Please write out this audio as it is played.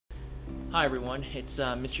Hi everyone, it's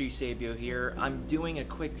Mr. Eusebio here. I'm doing a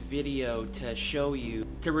quick video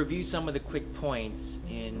to review some of the quick points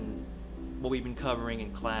in what we've been covering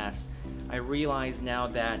in class. I realize now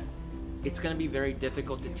that it's going to be very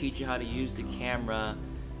difficult to teach you how to use the camera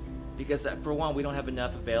because for one, we don't have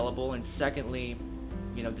enough available, and secondly,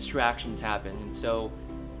 distractions happen. And so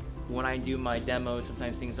when I do my demos,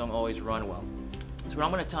 sometimes things don't always run well. So what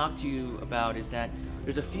I'm going to talk to you about is that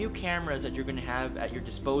there's a few cameras that you're going to have at your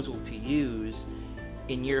disposal to use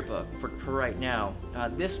in Yearbook for right now.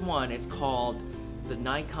 This one is called the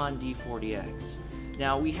Nikon D40X.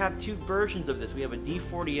 Now we have two versions of this. We have a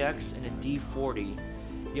D40X and a D40.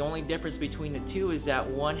 The only difference between the two is that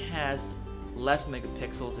one has less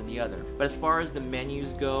megapixels than the other. But as far as the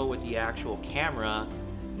menus go with the actual camera,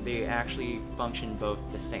 they actually function both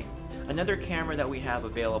the same. Another camera that we have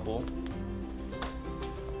available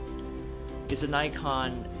is a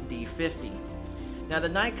Nikon D50. Now the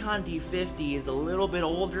Nikon D50 is a little bit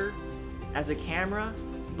older as a camera,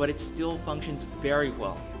 but it still functions very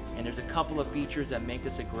well. And there's a couple of features that make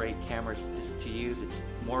this a great camera to use. It's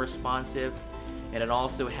more responsive, and it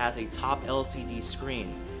also has a top LCD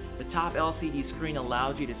screen. The top LCD screen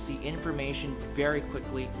allows you to see information very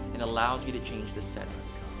quickly and allows you to change the settings.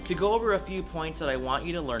 To go over a few points that I want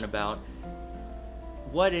you to learn about,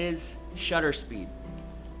 what is shutter speed?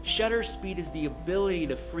 Shutter speed is the ability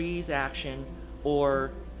to freeze action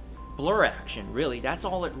or blur action, really. That's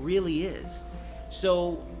all it really is.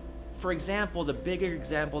 So, for example, the bigger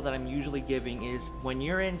example that I'm usually giving is when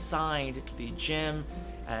you're inside the gym,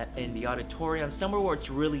 in the auditorium, somewhere where it's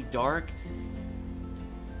really dark,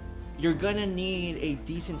 you're gonna need a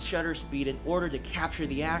decent shutter speed in order to capture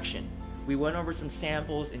the action. We went over some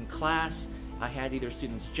samples in class. I had either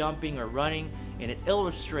students jumping or running, and it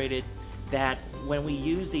illustrated that when we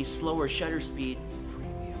used a slower shutter speed,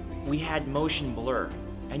 we had motion blur.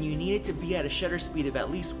 And you needed to be at a shutter speed of at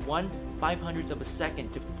least 1/500th of a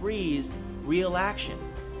second to freeze real action.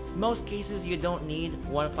 In most cases, you don't need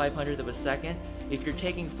 1/500th of a second. If you're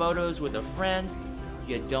taking photos with a friend,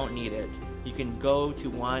 you don't need it. You can go to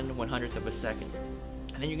 1/100th of a second.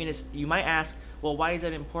 And then you might ask, well, why is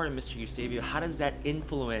that important, Mr. Eusebio? How does that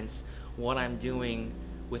influence what I'm doing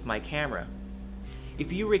with my camera?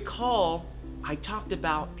 If you recall, I talked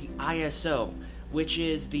about the ISO, which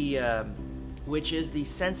is the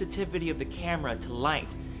sensitivity of the camera to light.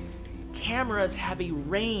 Cameras have a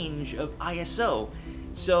range of ISO,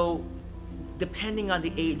 so depending on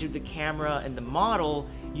the age of the camera and the model,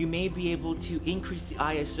 you may be able to increase the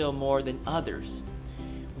ISO more than others.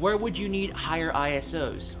 Where would you need higher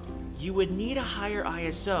ISOs? You would need a higher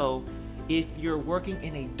ISO if you're working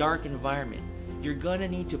in a dark environment. You're gonna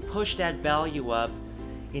need to push that value up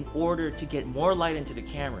in order to get more light into the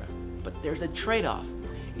camera. But there's a trade-off.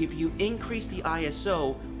 If you increase the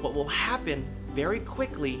ISO, what will happen very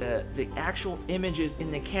quickly, the actual images in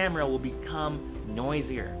the camera will become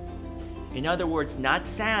noisier. In other words, not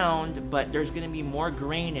sound, but there's gonna be more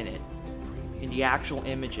grain in it, in the actual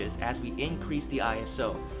images as we increase the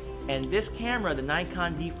ISO. And this camera, the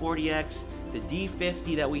Nikon D40X, the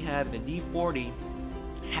D50 that we have, the D40,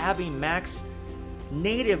 have a max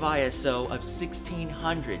native ISO of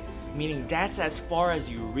 1600, meaning that's as far as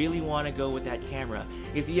you really want to go with that camera.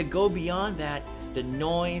 If you go beyond that, the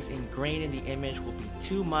noise and grain in the image will be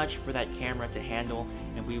too much for that camera to handle,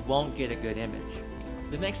 and we won't get a good image.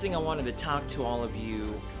 The next thing I wanted to talk to all of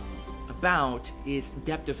you about is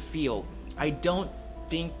depth of field. I don't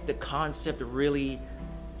think the concept really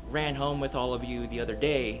ran home with all of you the other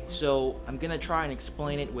day, so I'm gonna try and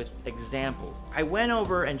explain it with examples. I went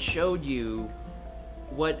over and showed you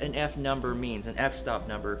what an F number means, an f-stop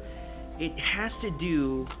number. It has to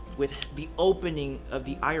do with the opening of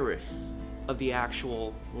the iris of the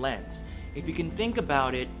actual lens. If you can think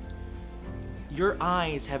about it, your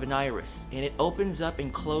eyes have an iris, and it opens up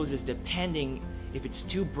and closes depending if it's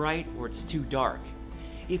too bright or it's too dark.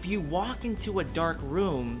 If you walk into a dark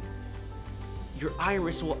room, your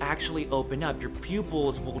iris will actually open up, your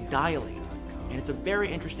pupils will dilate. And it's a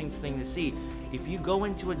very interesting thing to see. If you go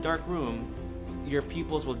into a dark room, your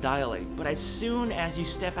pupils will dilate. But as soon as you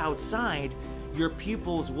step outside, your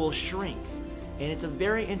pupils will shrink. And it's a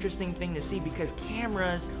very interesting thing to see because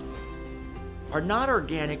cameras are not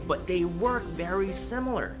organic, but they work very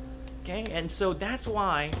similar. Okay, and so that's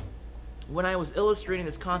why when I was illustrating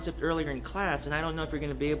this concept earlier in class, and I don't know if you're going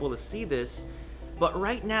to be able to see this, but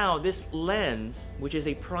right now this lens, which is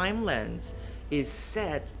a prime lens, is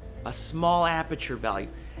set a small aperture value.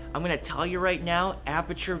 I'm going to tell you right now,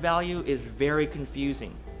 aperture value is very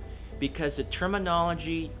confusing because the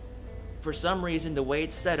terminology, for some reason, the way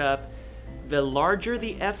it's set up, the larger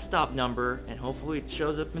the f-stop number, and hopefully it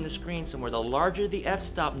shows up in the screen somewhere, the larger the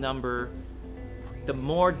f-stop number, the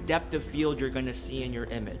more depth of field you're going to see in your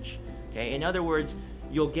image. Okay, in other words,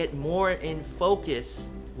 you'll get more in focus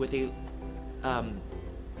with a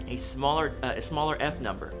smaller f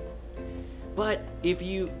number. But if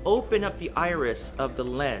you open up the iris of the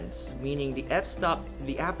lens, meaning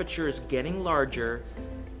the aperture is getting larger,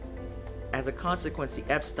 as a consequence, the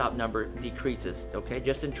f-stop number decreases. Okay,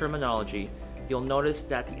 just in terminology, you'll notice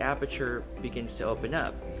that the aperture begins to open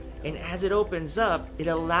up. And as it opens up, it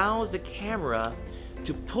allows the camera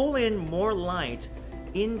to pull in more light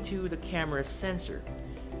into the camera's sensor.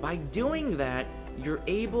 By doing that, you're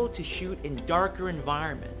able to shoot in darker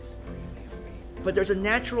environments. But there's a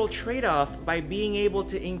natural trade-off by being able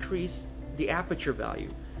to increase the aperture value.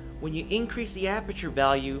 When you increase the aperture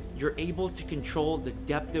value, you're able to control the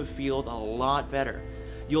depth of field a lot better.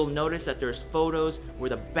 You'll notice that there's photos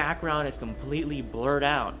where the background is completely blurred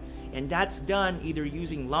out. And that's done either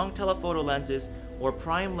using long telephoto lenses or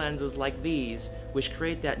prime lenses like these, which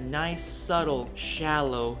create that nice, subtle,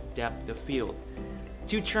 shallow depth of field.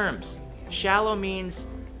 Two terms. Shallow means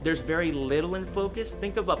there's very little in focus.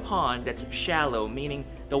 Think of a pond that's shallow, meaning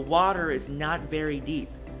the water is not very deep.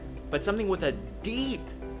 But something with a deep,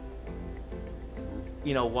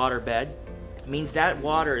 water bed means that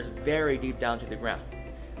water is very deep down to the ground.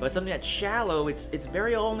 But something that's shallow, it's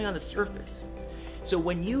very only on the surface. So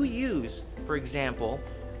when you use, for example,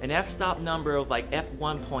 an f-stop number of like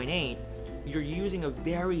f1.8, you're using a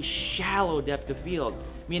very shallow depth of field.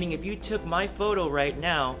 Meaning if you took my photo right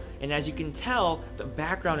now, and as you can tell, the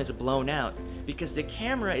background is blown out because the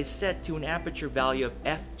camera is set to an aperture value of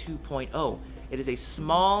f2.0. It is a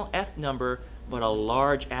small f number, but a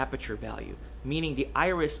large aperture value. Meaning the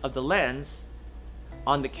iris of the lens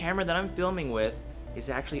on the camera that I'm filming with is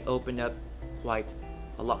actually opened up quite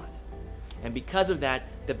a lot. And because of that,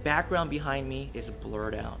 the background behind me is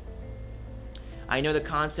blurred out. I know the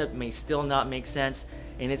concept may still not make sense,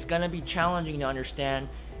 and it's going to be challenging to understand,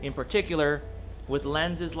 in particular with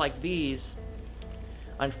lenses like these.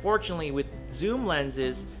 Unfortunately, with zoom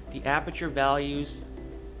lenses, the aperture values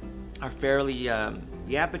are fairly,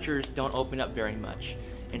 the apertures don't open up very much.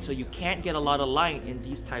 And so you can't get a lot of light in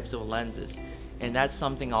these types of lenses. And that's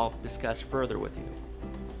something I'll discuss further with you.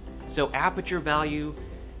 So aperture value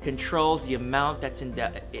controls the amount that's in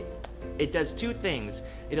depth. It does two things.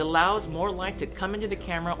 It allows more light to come into the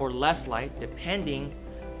camera or less light depending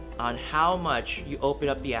on how much you open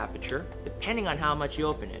up the aperture, depending on how much you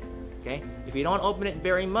open it. Okay? If you don't open it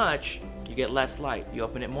very much, you get less light. You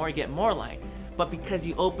open it more, you get more light. But because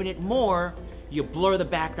you open it more, you blur the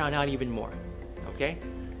background out even more. Okay?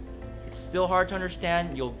 It's still hard to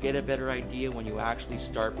understand. You'll get a better idea when you actually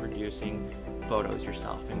start producing photos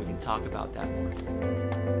yourself, and we can talk about that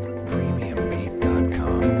more.